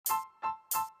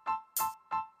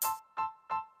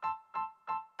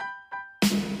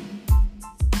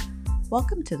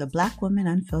Welcome to the Black Women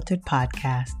Unfiltered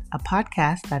podcast, a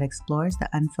podcast that explores the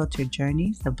unfiltered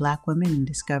journeys of Black women in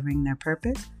discovering their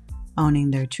purpose, owning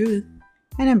their truth,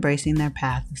 and embracing their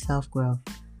path of self-growth.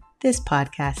 This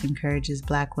podcast encourages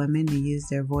Black women to use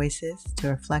their voices to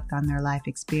reflect on their life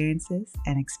experiences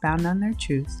and expound on their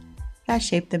truths that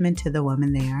shape them into the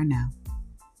woman they are now.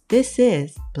 This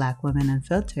is Black Women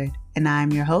Unfiltered, and I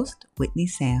am your host, Whitney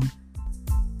Sam.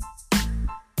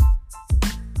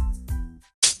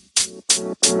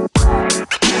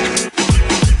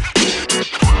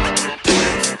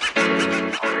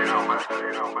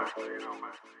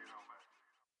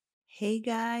 Hey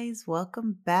guys,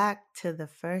 welcome back to the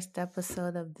first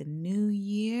episode of the new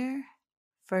year.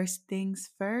 First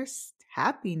things first,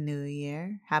 Happy New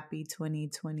Year. Happy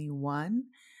 2021.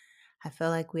 I feel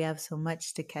like we have so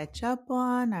much to catch up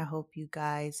on. I hope you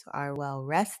guys are well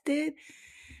rested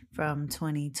from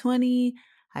 2020.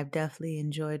 I've definitely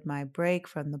enjoyed my break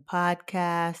from the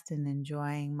podcast and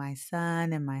enjoying my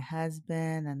son and my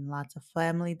husband and lots of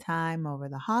family time over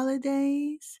the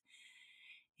holidays.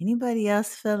 Anybody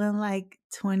else feeling like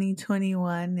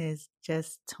 2021 is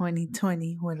just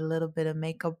 2020 with a little bit of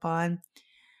makeup on?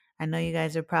 I know you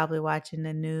guys are probably watching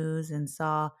the news and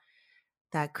saw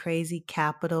that crazy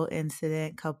Capitol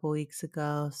incident a couple weeks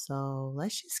ago. So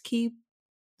let's just keep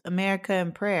America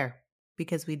in prayer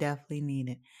because we definitely need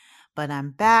it. But I'm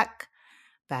back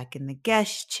in the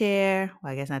guest chair.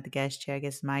 Well, I guess not the guest chair, I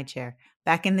guess my chair.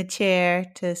 Back in the chair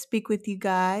to speak with you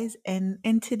guys. And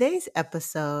in today's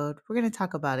episode, we're going to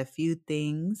talk about a few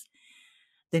things: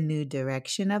 the new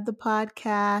direction of the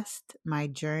podcast, my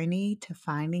journey to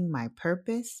finding my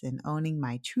purpose and owning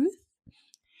my truth.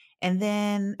 And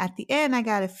then at the end, I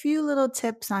got a few little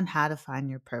tips on how to find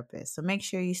your purpose. So make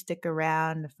sure you stick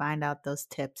around to find out those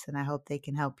tips, and I hope they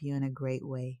can help you in a great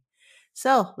way.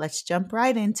 So let's jump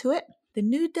right into it. The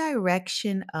new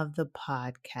direction of the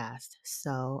podcast.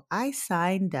 So I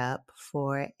signed up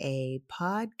for a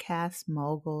Podcast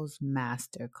Moguls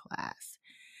Masterclass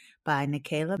by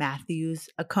Nicaila Matthews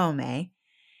Akome.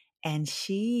 And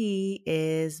she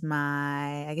is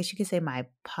I guess you could say my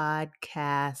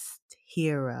podcast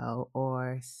hero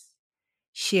or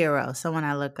Shiro, someone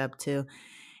I look up to.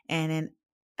 And in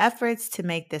efforts to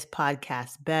make this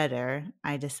podcast better,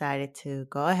 I decided to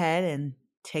go ahead and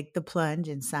take the plunge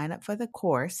and sign up for the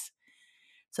course.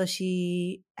 So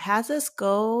she has us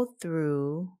go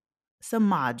through some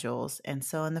modules. And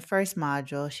so in the first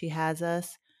module, she has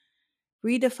us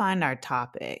redefine our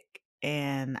topic.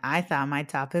 And I thought my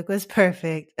topic was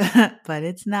perfect, but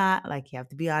it's not. Like, you have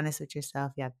to be honest with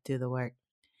yourself. You have to do the work.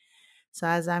 So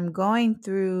as I'm going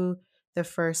through the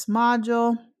first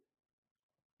module,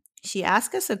 she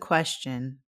asked us a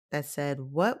question that said,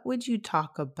 what would you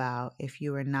talk about if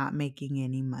you were not making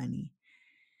any money?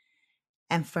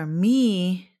 And for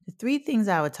me, the three things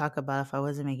I would talk about if I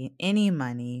wasn't making any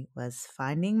money was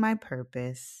finding my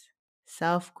purpose,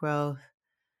 self-growth,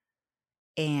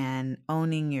 and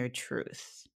owning your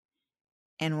truth.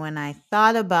 And when I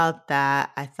thought about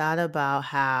that, I thought about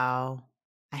how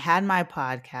I had my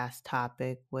podcast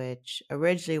topic, which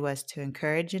originally was to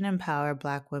encourage and empower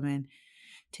Black women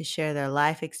to share their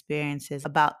life experiences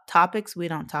about topics we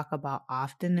don't talk about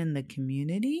often in the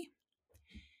community.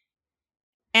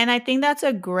 And I think that's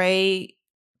a great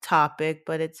topic,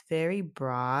 but it's very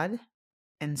broad.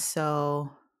 And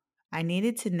so I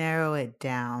needed to narrow it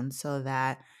down so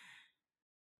that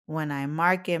when I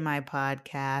market my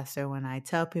podcast or when I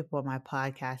tell people what my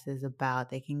podcast is about,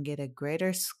 they can get a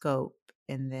greater scope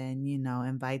and then,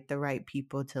 invite the right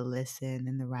people to listen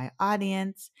and the right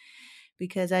audience.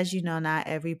 Because as you know, not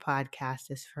every podcast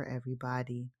is for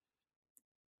everybody.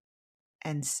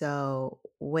 And so,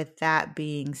 with that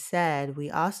being said, we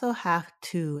also have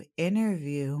to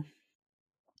interview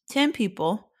 10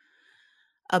 people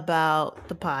about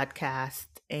the podcast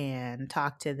and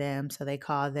talk to them. So they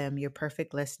call them your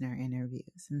perfect listener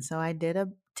interviews. And so I did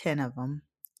 10 of them.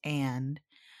 And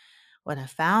what I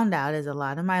found out is a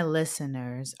lot of my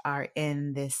listeners are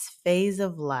in this phase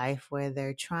of life where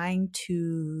they're trying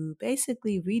to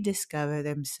basically rediscover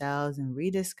themselves and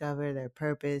rediscover their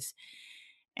purpose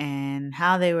and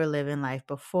how they were living life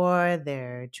before.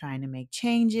 They're trying to make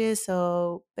changes.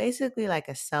 So basically like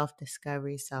a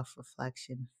self-discovery,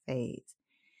 self-reflection phase.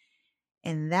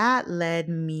 And that led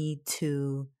me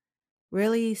to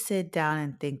really sit down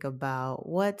and think about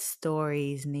what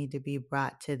stories need to be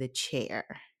brought to the chair.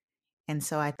 And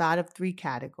so I thought of 3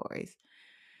 categories.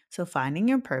 So finding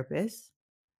your purpose,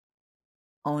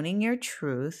 owning your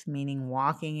truth, meaning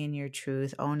walking in your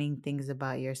truth, owning things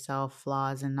about yourself,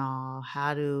 flaws and all,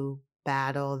 how to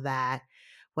battle that,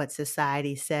 what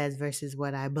society says versus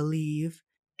what I believe.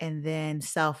 and then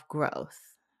self growth.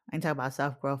 I can talk about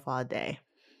self growth all day.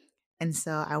 And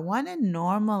so I want to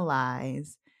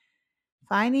normalize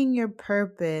finding your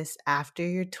purpose after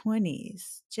your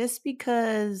 20s, just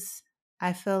because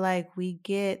I feel like we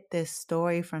get this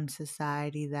story from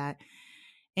society that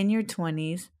in your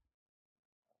 20s,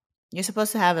 you're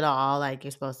supposed to have it all. Like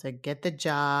you're supposed to get the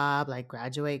job, like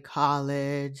graduate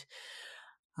college,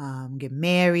 get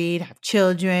married, have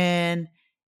children.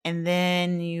 And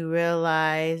then you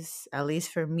realize, at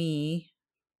least for me,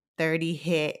 30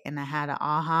 hit and I had an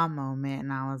aha moment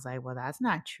and I was like, well, that's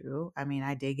not true. I mean,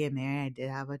 I did get married.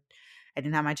 I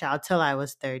didn't have my child till I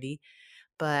was 30,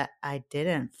 but I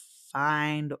didn't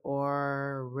find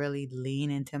or really lean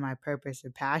into my purpose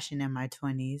or passion in my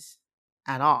 20s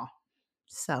at all.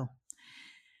 So,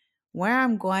 where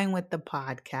I'm going with the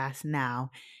podcast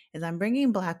now is I'm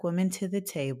bringing Black women to the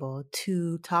table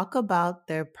to talk about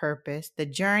their purpose, the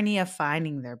journey of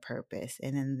finding their purpose.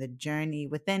 And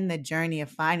within the journey of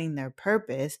finding their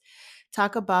purpose,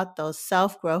 talk about those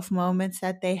self growth moments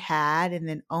that they had and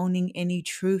then owning any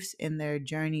truths in their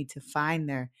journey to find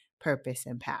their purpose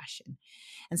and passion.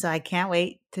 And so I can't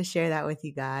wait to share that with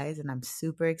you guys. And I'm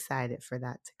super excited for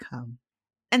that to come.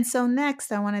 And so,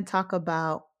 next, I want to talk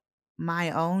about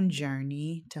my own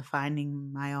journey to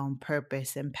finding my own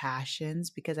purpose and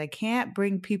passions because I can't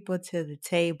bring people to the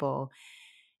table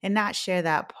and not share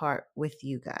that part with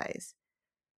you guys.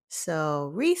 So,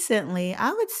 recently,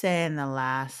 I would say in the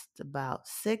last about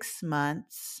 6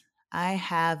 months, I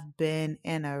have been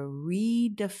in a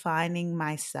redefining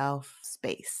myself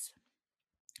space.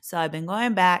 So, I've been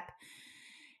going back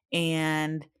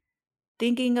and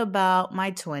thinking about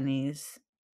my 20s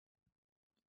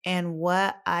and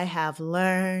what I have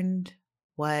learned,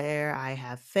 where I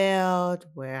have failed,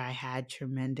 where I had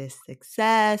tremendous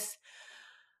success,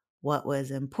 what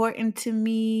was important to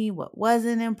me, what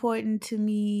wasn't important to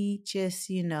me,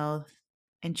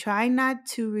 and try not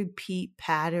to repeat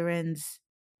patterns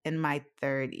in my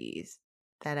 30s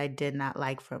that I did not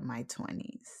like from my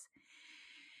 20s.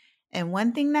 And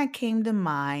one thing that came to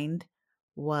mind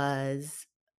was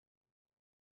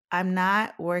I'm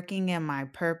not working in my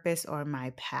purpose or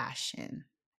my passion.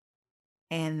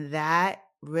 And that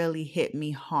really hit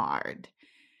me hard.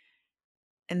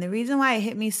 And the reason why it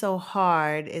hit me so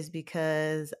hard is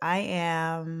because I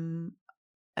am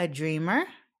a dreamer.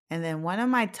 And then one of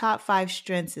my top 5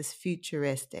 strengths is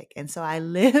futuristic. And so I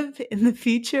live in the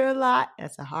future a lot.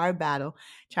 That's a hard battle,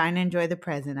 trying to enjoy the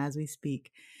present as we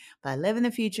speak. But I live in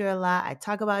the future a lot. I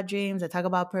talk about dreams. I talk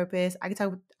about purpose. I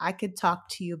could talk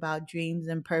to you about dreams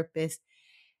and purpose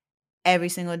every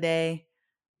single day.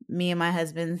 Me and my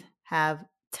husband have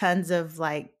tons of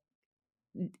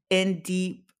in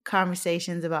deep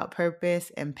conversations about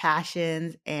purpose and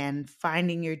passions and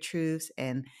finding your truths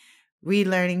and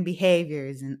relearning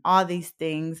behaviors and all these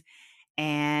things.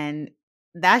 And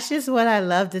that's just what I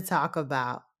love to talk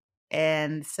about.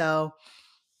 And so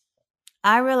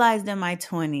I realized in my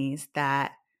 20s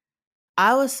that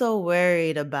I was so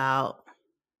worried about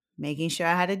making sure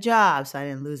I had a job so I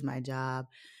didn't lose my job,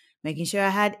 making sure I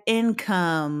had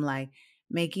income, like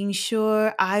making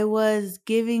sure I was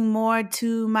giving more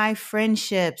to my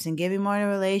friendships and giving more to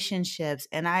relationships.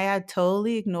 And I had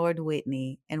totally ignored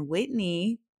Whitney. And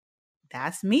Whitney,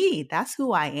 that's me. That's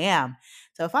who I am.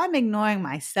 So if I'm ignoring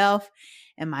myself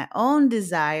and my own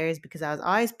desires because I was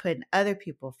always putting other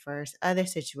people first, other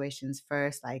situations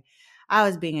first, like I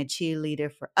was being a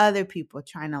cheerleader for other people,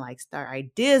 trying to start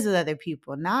ideas with other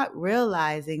people, not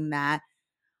realizing that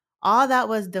all that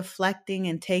was deflecting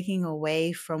and taking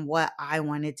away from what I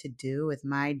wanted to do with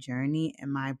my journey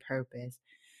and my purpose.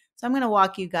 So I'm going to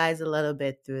walk you guys a little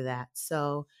bit through that.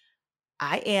 So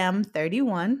I am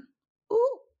 31.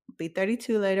 Ooh, be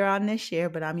 32 later on this year,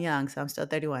 but I'm young, so I'm still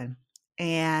 31.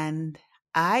 And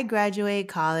I graduated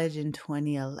college in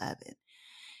 2011.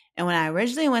 And when I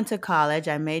originally went to college,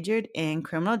 I majored in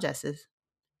criminal justice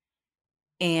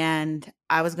and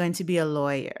I was going to be a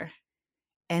lawyer.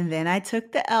 And then I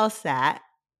took the LSAT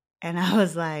and I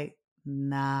was like,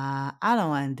 nah, I don't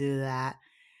want to do that.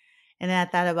 And then I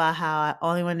thought about how I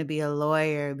only wanted to be a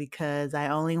lawyer because I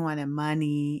only wanted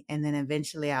money. And then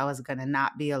eventually I was going to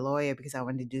not be a lawyer because I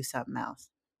wanted to do something else.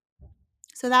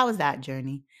 So that was that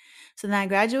journey. So then I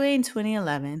graduated in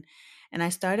 2011 and I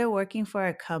started working for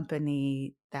a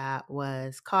company that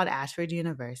was called Ashford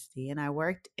University. And I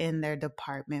worked in their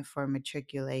department for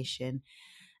matriculation,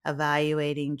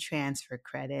 evaluating transfer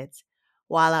credits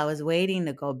while I was waiting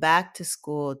to go back to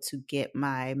school to get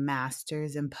my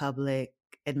master's in public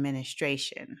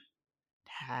administration.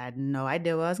 Had no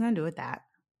idea what I was going to do with that.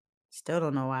 Still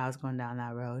don't know why I was going down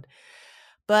that road.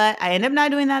 But I ended up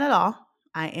not doing that at all.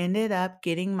 I ended up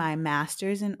getting my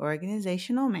master's in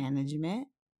organizational management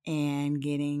and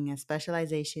getting a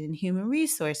specialization in human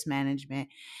resource management.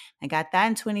 I got that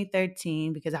in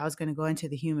 2013 because I was going to go into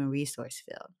the human resource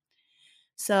field.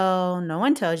 So, no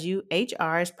one tells you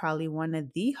HR is probably one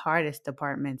of the hardest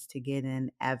departments to get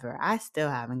in ever. I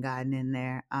still haven't gotten in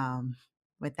there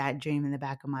with that dream in the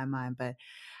back of my mind, but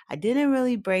I didn't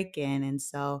really break in. And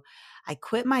so I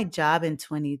quit my job in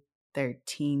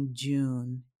 2013,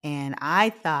 June. And I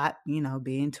thought,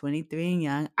 being 23 and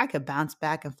young, I could bounce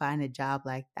back and find a job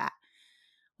like that.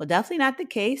 Well, definitely not the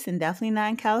case, and definitely not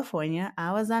in California.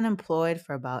 I was unemployed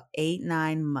for about 8,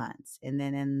 9 months. And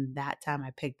then in that time,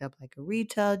 I picked up like a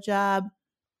retail job.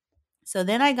 So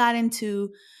then I got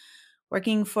into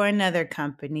working for another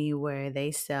company where they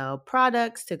sell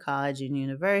products to college and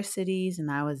universities.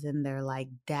 And I was in their like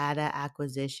data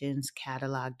acquisitions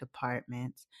catalog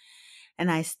departments. And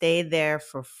I stayed there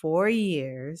for 4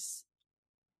 years.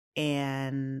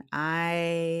 And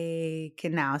I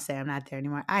can now say I'm not there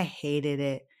anymore. I hated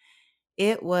it.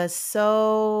 It was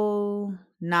so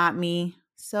not me,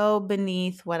 so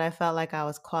beneath what I felt like I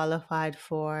was qualified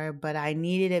for, but I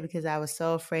needed it because I was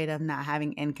so afraid of not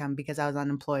having income because I was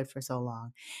unemployed for so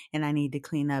long and I need to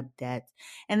clean up debts.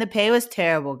 And the pay was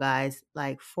terrible, guys.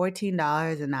 Like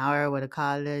 $14 an hour with a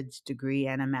college degree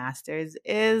and a master's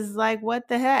is like, what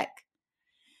the heck?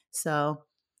 So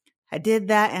I did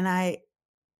that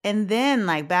and then,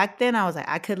 like back then, I was like,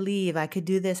 I could leave, I could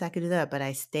do this, I could do that, but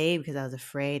I stayed because I was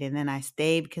afraid. And then I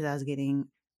stayed because I was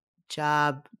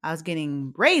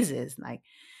getting raises, like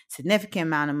significant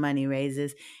amount of money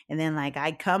raises. And then, like,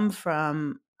 I come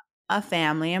from a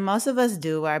family, and most of us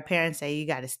do, where our parents say, you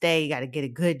got to stay, you got to get a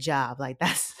good job. Like,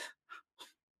 that's,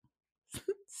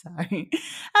 sorry,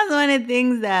 that's one of the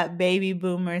things that baby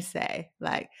boomers say.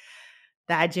 Like,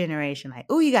 that generation, like,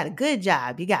 oh, you got a good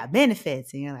job, you got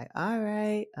benefits. And you're like, all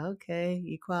right, okay,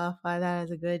 you qualify that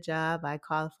as a good job. I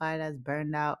qualify it as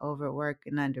burned out, overworked,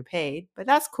 and underpaid, but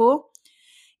that's cool.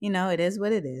 It is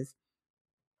what it is.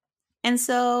 And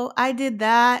so I did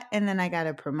that. And then I got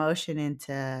a promotion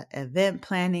into event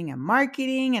planning and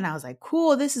marketing. And I was like,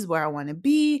 cool, this is where I want to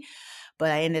be.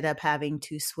 But I ended up having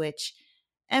to switch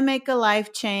and make a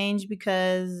life change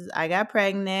because I got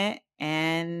pregnant.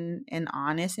 And in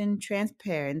honest and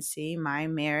transparency, my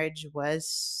marriage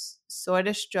was sort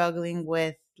of struggling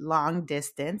with long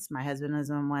distance. My husband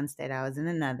was in one state, I was in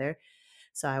another.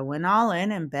 So I went all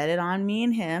in and betted on me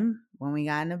and him when we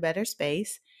got in a better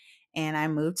space. And I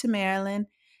moved to Maryland.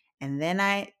 And then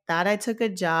I thought I took a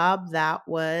job that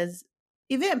was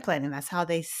event planning. That's how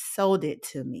they sold it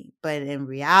to me. But in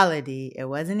reality, it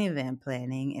wasn't event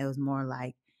planning. It was more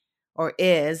like, or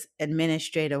is,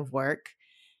 administrative work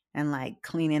and like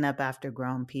cleaning up after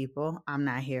grown people. I'm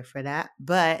not here for that.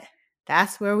 But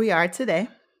that's where we are today.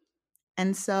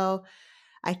 And so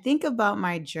I think about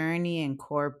my journey in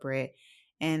corporate.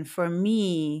 And for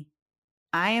me,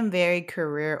 I am very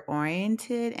career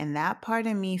oriented, and that part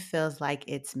of me feels like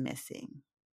it's missing.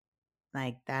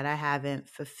 Like that I haven't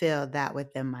fulfilled that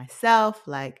within myself.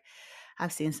 Like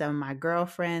I've seen some of my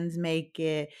girlfriends make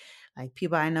it, like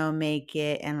people I know make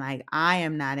it, and like I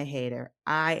am not a hater.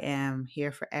 I am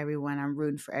here for everyone. I'm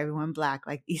rooting for everyone black,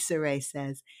 like Issa Rae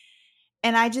says.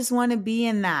 And I just want to be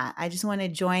in that. I just want to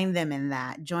join them in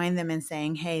that. Join them in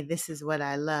saying, hey, this is what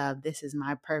I love. This is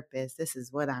my purpose. This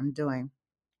is what I'm doing.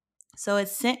 So it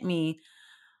sent me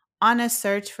on a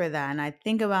search for that. And I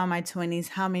think about my 20s,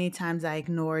 how many times I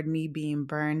ignored me being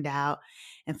burned out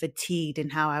and fatigued,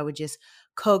 and how I would just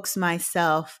coax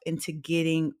myself into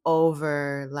getting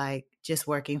over like just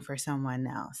working for someone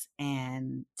else.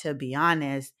 And to be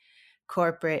honest,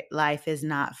 corporate life is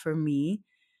not for me.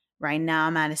 Right now,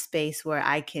 I'm at a space where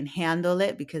I can handle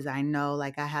it because I know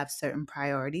like I have certain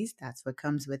priorities. That's what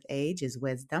comes with age is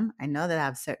wisdom. I know that I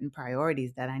have certain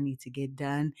priorities that I need to get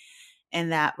done,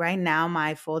 and that right now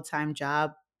my full-time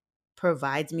job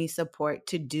provides me support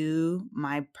to do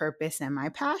my purpose and my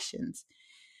passions.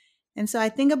 And so I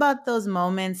think about those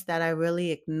moments that I really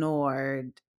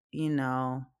ignored, you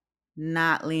know,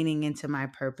 not leaning into my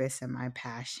purpose and my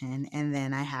passion. And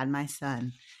then I had my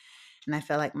son. And I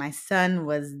felt like my son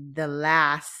was the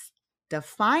last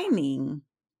defining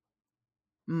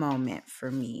moment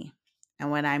for me. And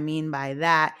what I mean by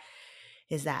that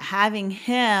is that having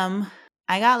him,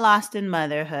 I got lost in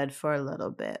motherhood for a little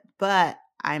bit, but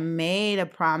I made a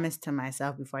promise to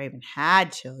myself before I even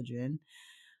had children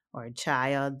or a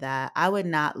child that I would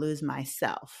not lose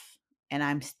myself. And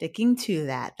I'm sticking to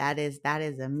that. That is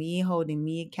a me holding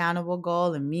me accountable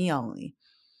goal and me only.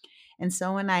 And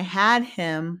so when I had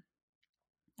him,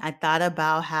 I thought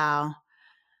about how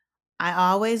I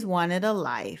always wanted a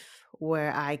life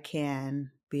where I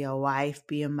can be a wife,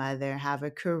 be a mother, have a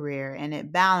career, and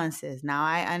it balances. Now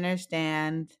I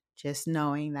understand just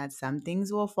knowing that some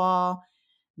things will fall,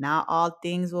 not all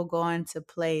things will go into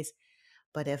place.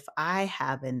 But if I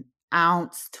have an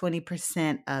ounce,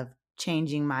 20% of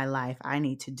changing my life, I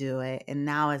need to do it. And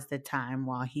now is the time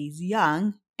while he's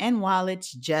young and while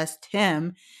it's just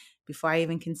him before I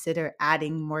even consider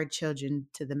adding more children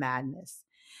to the madness.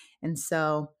 And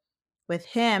so with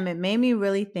him, it made me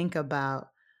really think about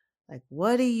like,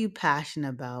 what are you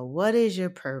passionate about? What is your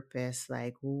purpose?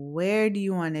 Like, where do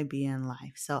you want to be in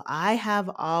life? So, I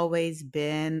have always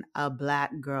been a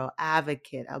Black girl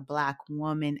advocate, a Black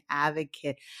woman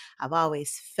advocate. I've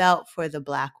always felt for the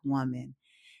Black woman.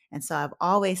 And so, I've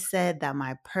always said that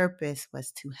my purpose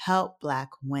was to help Black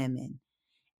women.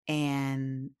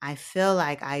 And I feel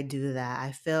like I do that.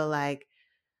 I feel like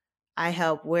I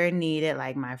help where needed.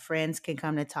 Like my friends can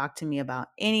come to talk to me about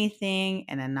anything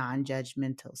in a non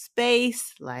judgmental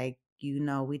space. Like,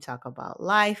 we talk about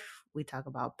life, we talk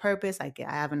about purpose. Like,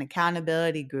 I have an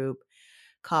accountability group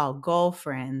called Goal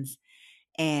Friends,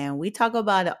 and we talk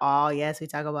about it all. Yes, we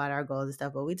talk about our goals and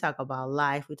stuff, but we talk about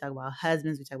life, we talk about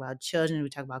husbands, we talk about children, we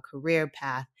talk about career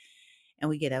path, and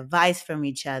we get advice from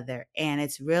each other. And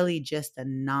it's really just a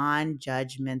non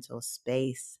judgmental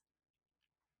space.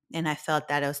 And I felt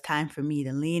that it was time for me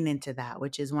to lean into that,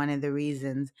 which is one of the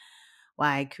reasons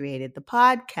why I created the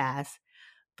podcast.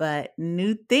 But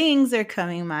new things are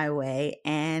coming my way.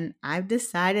 And I've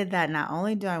decided that not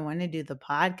only do I want to do the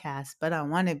podcast, but I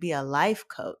want to be a life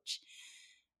coach.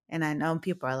 And I know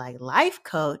people are like, life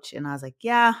coach. And I was like,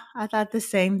 yeah, I thought the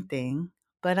same thing.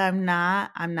 But I'm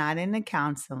not. I'm not into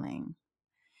counseling.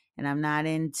 And I'm not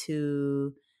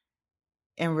into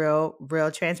in real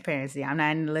transparency. I'm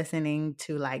not listening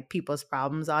to like people's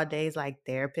problems all days like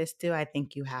therapists do. I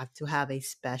think you have to have a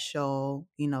special,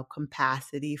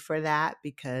 capacity for that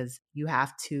because you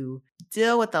have to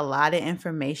deal with a lot of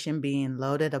information being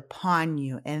loaded upon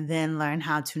you and then learn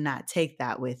how to not take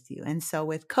that with you. And so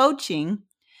with coaching,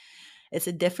 it's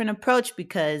a different approach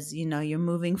because you're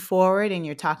moving forward and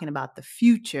you're talking about the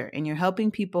future and you're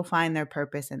helping people find their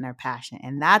purpose and their passion.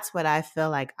 And that's what I feel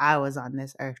like I was on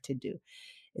this earth to do,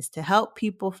 is to help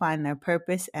people find their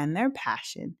purpose and their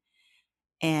passion.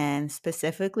 And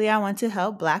specifically, I want to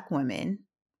help Black women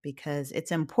because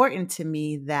it's important to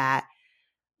me that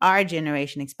our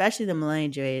generation, especially the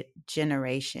millennial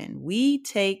generation, we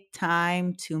take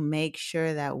time to make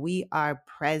sure that we are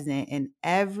present in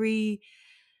every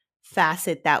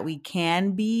facet that we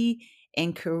can be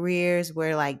in careers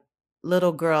where like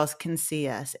little girls can see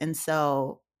us. And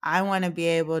so I want to be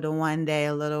able to one day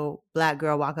a little Black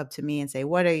girl walk up to me and say,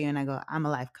 "What are you?" And I go, "I'm a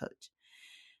life coach."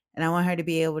 And I want her to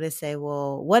be able to say,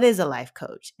 "Well, what is a life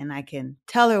coach?" And I can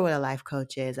tell her what a life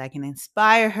coach is. I can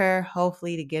inspire her,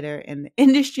 hopefully, to get her in the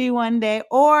industry one day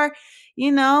or,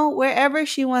 wherever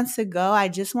she wants to go. I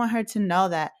just want her to know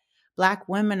that Black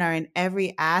women are in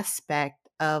every aspect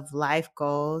of life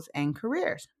goals and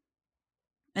careers.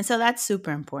 And so that's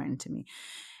super important to me.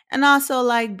 And also,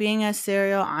 like being a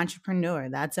serial entrepreneur,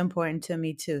 that's important to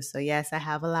me too. So, yes, I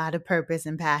have a lot of purpose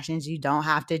and passions. You don't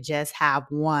have to just have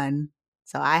one.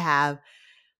 So, I have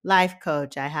life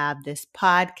coach, I have this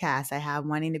podcast, I have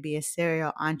wanting to be a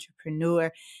serial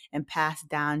entrepreneur and pass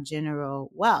down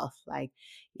general wealth. Like,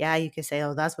 yeah, you could say,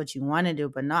 oh, that's what you want to do.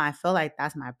 But no, I feel like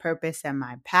that's my purpose and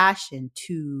my passion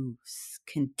to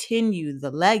continue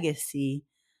the legacy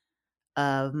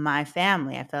of my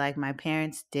family. I feel like my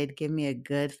parents did give me a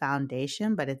good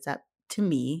foundation, but it's up to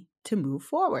me to move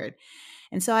forward.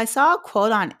 And so I saw a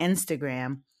quote on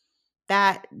Instagram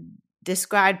that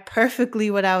described perfectly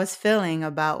what I was feeling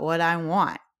about what I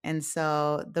want. And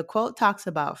so the quote talks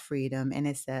about freedom and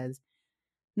it says,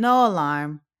 "No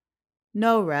alarm,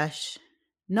 no rush,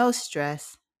 no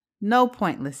stress, no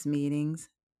pointless meetings,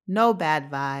 no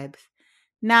bad vibes,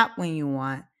 nap when you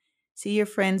want, see your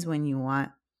friends when you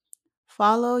want,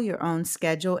 follow your own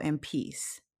schedule and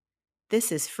peace.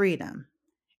 This is freedom."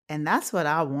 And that's what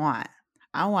I want.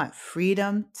 I want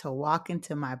freedom to walk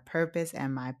into my purpose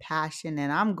and my passion,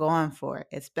 and I'm going for it,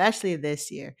 especially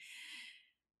this year.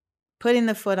 Putting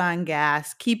the foot on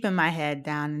gas, keeping my head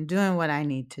down, and doing what I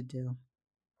need to do.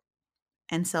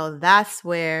 And so that's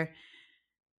where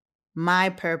my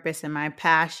purpose and my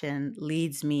passion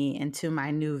leads me into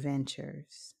my new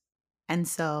ventures. And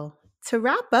so to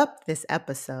wrap up this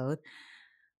episode,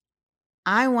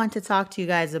 I want to talk to you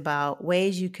guys about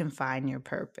ways you can find your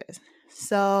purpose.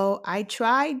 So I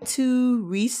tried to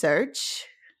research,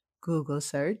 Google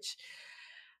search,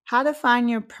 how to find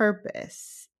your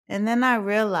purpose. And then I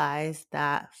realized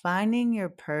that finding your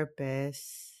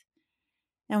purpose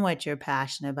and what you're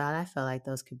passionate about. I feel like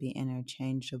those could be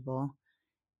interchangeable.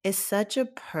 It's such a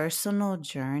personal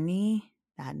journey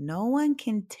that no one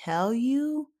can tell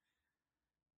you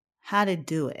how to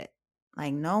do it.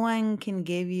 Like, no one can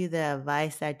give you the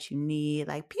advice that you need.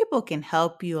 Like, people can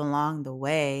help you along the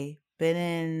way, but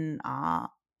in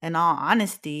all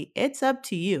honesty, it's up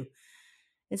to you.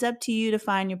 It's up to you to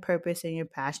find your purpose and your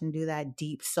passion, do that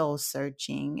deep soul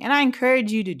searching. And I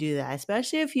encourage you to do that,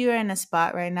 especially if you're in a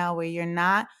spot right now where you're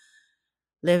not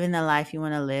living the life you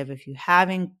want to live. If you're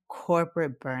having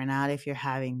corporate burnout, if you're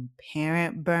having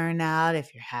parent burnout,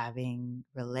 if you're having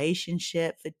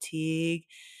relationship fatigue,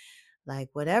 like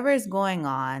whatever is going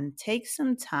on, take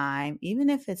some time, even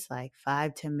if it's like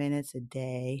 5, 10 minutes a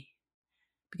day,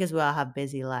 because we all have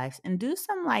busy lives, and do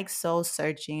some like soul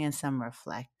searching and some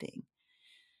reflecting.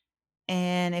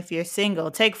 And if you're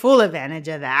single, take full advantage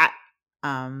of that,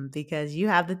 because you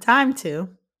have the time to,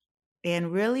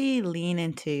 and really lean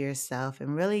into yourself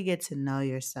and really get to know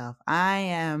yourself. I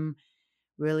am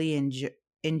really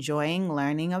enjoying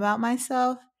learning about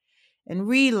myself and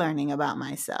relearning about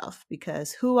myself,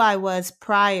 because who I was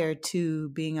prior to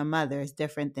being a mother is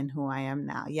different than who I am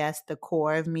now. Yes, the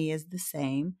core of me is the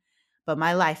same, but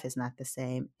my life is not the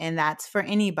same. And that's for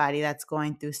anybody that's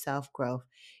going through self growth.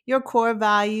 Your core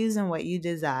values and what you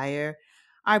desire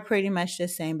are pretty much the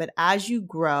same, but as you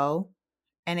grow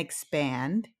and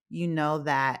expand, you know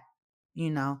that,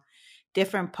 you know,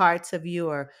 different parts of you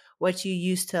or what you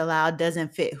used to allow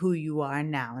doesn't fit who you are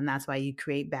now. And that's why you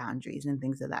create boundaries and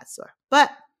things of that sort.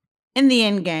 But in the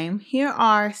end game, here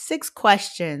are 6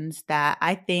 questions that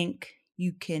I think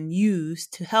you can use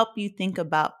to help you think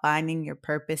about finding your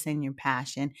purpose and your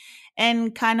passion,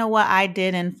 and kind of what I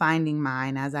did in finding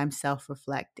mine as I'm self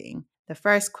reflecting. The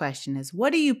first question is,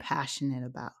 what are you passionate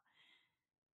about?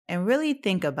 And really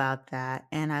think about that.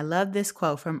 And I love this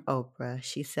quote from Oprah.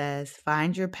 She says,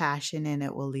 find your passion and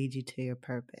it will lead you to your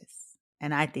purpose.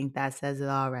 And I think that says it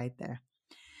all right there.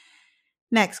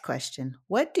 Next question.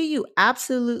 What do you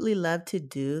absolutely love to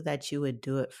do that you would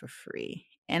do it for free?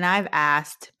 And I've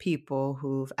asked people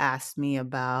who've asked me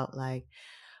about, like,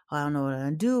 "Oh, I don't know what I'm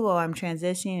gonna do, or I'm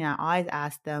transitioning." And I always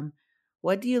ask them,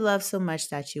 what do you love so much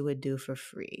that you would do for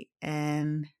free?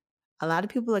 And a lot of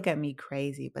people look at me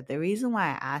crazy, but the reason why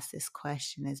I ask this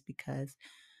question is because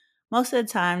most of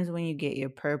the times when you get your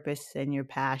purpose and your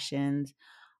passions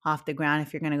off the ground,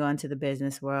 if you're going to go into the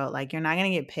business world, like, you're not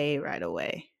going to get paid right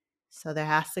away. So there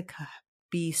has to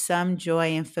be some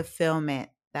joy and fulfillment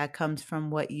that comes from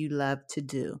what you love to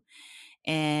do.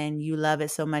 And you love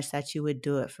it so much that you would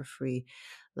do it for free.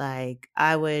 Like,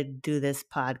 I would do this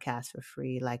podcast for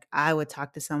free. Like, I would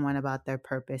talk to someone about their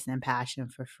purpose and passion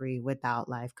for free without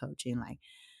life coaching. Like,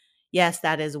 yes,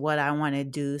 that is what I want to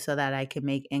do so that I can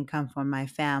make income for my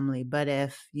family. But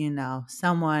if,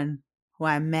 someone who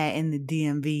I met in the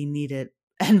DMV needed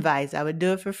advice, I would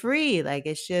do it for free. Like,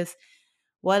 it's just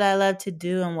what I love to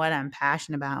do and what I'm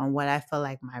passionate about and what I feel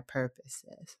like my purpose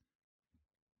is.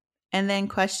 And then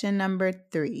question number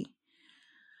 3,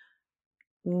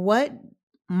 what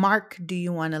mark do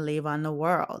you want to leave on the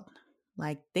world?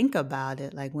 Like, think about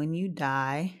it. Like, when you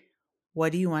die,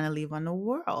 what do you want to leave on the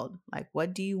world? Like,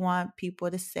 what do you want people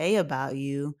to say about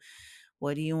you?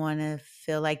 What do you want to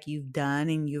feel like you've done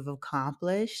and you've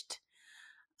accomplished?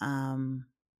 Um,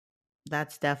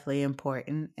 that's definitely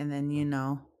important. And then,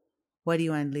 what do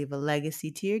you want to leave a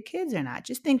legacy to your kids or not?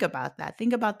 Just think about that.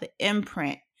 Think about the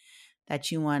imprint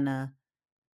that you want to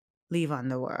leave on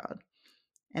the world.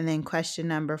 And then question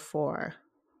number 4,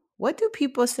 what do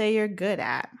people say you're good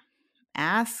at?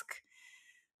 Ask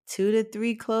 2 to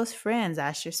 3 close friends.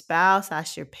 Ask your spouse,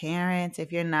 ask your parents.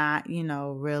 If you're not,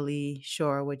 really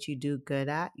sure what you do good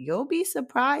at, you'll be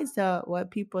surprised at what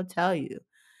people tell you.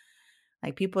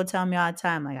 Like, people tell me all the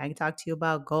time, like, I can talk to you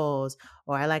about goals,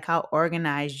 or I like how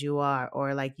organized you are,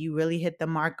 or like, you really hit the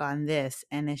mark on this.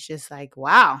 And it's just like,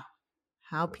 wow,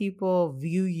 how people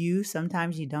view you.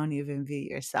 Sometimes you don't even view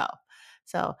yourself.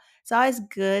 So it's always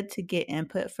good to get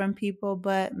input from people,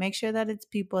 but make sure that it's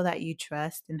people that you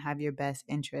trust and have your best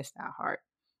interest at heart.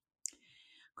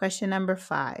 Question number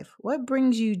 5, what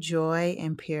brings you joy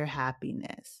and pure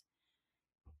happiness?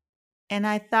 And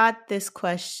I thought this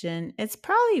question, it's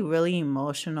probably really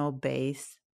emotional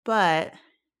based, but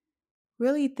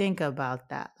really think about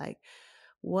that. Like,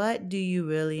 what do you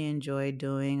really enjoy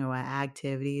doing, or what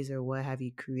activities, or what have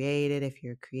you created if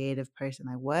you're a creative person?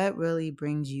 Like, what really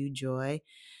brings you joy?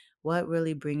 What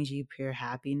really brings you pure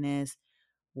happiness?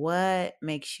 What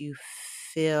makes you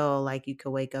feel like you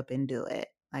could wake up and do it?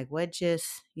 Like, what just,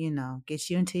 gets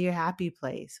you into your happy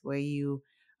place where you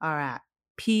are at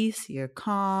peace, you're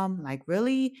calm? Like,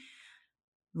 really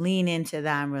lean into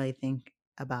that and really think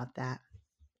about that.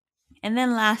 And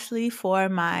then lastly, for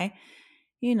my,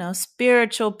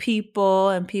 spiritual people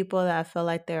and people that feel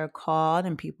like they're called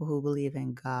and people who believe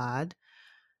in God,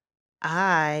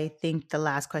 I think the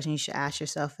last question you should ask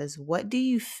yourself is, what do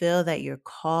you feel that you're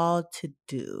called to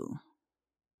do?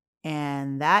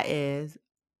 And that is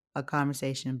a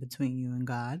conversation between you and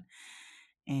God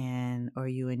or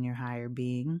you and your higher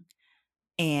being.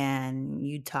 And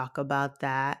you talk about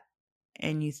that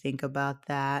and you think about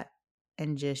that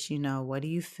and just, what do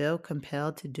you feel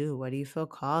compelled to do? What do you feel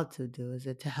called to do? Is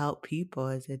it to help people?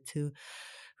 Is it to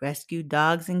rescue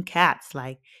dogs and cats?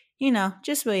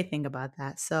 Just really think about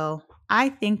that. So I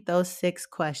think those 6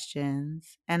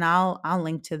 questions, and I'll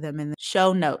link to them in the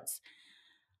show notes.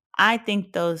 I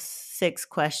think those 6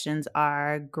 questions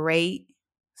are great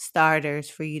starters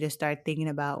for you to start thinking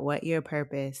about what your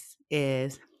purpose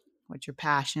is, what your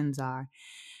passions are,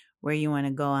 where you want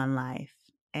to go in life.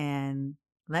 And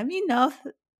let me know if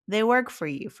they work for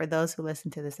you. For those who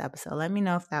listen to this episode, let me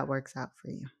know if that works out for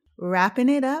you. Wrapping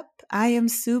it up, I am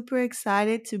super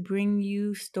excited to bring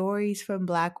you stories from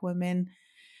Black women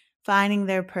finding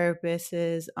their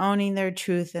purposes, owning their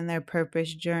truth and their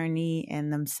purpose journey,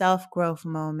 and them self-growth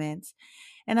moments.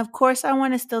 And of course, I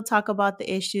want to still talk about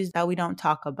the issues that we don't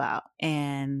talk about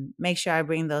and make sure I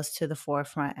bring those to the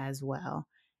forefront as well.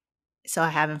 So I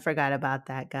haven't forgot about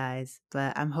that, guys,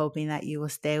 but I'm hoping that you will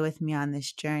stay with me on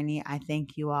this journey. I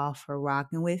thank you all for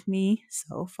rocking with me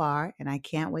so far, and I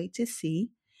can't wait to see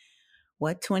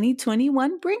what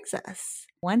 2021 brings us.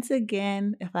 Once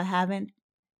again, if I haven't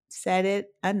said it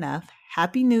enough,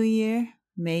 Happy New Year.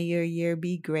 May your year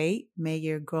be great. May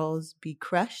your goals be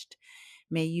crushed.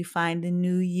 May you find a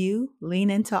new you. Lean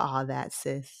into all that,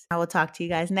 sis. I will talk to you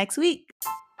guys next week.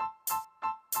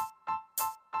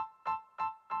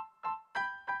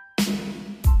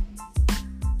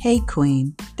 Hey,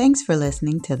 Queen. Thanks for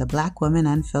listening to the Black Woman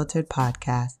Unfiltered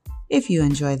podcast. If you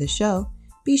enjoy the show,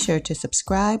 be sure to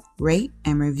subscribe, rate,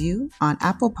 and review on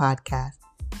Apple Podcasts.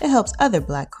 It helps other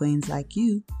Black queens like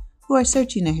you who are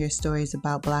searching to hear stories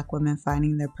about Black women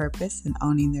finding their purpose and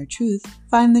owning their truth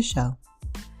find the show.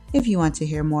 If you want to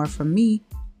hear more from me,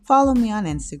 follow me on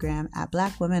Instagram at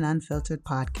Black Women Unfiltered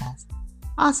Podcast.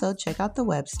 Also, check out the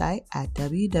website at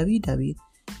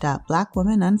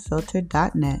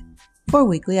www.blackwomanunfiltered.net for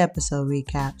weekly episode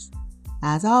recaps.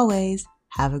 As always,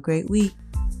 have a great week.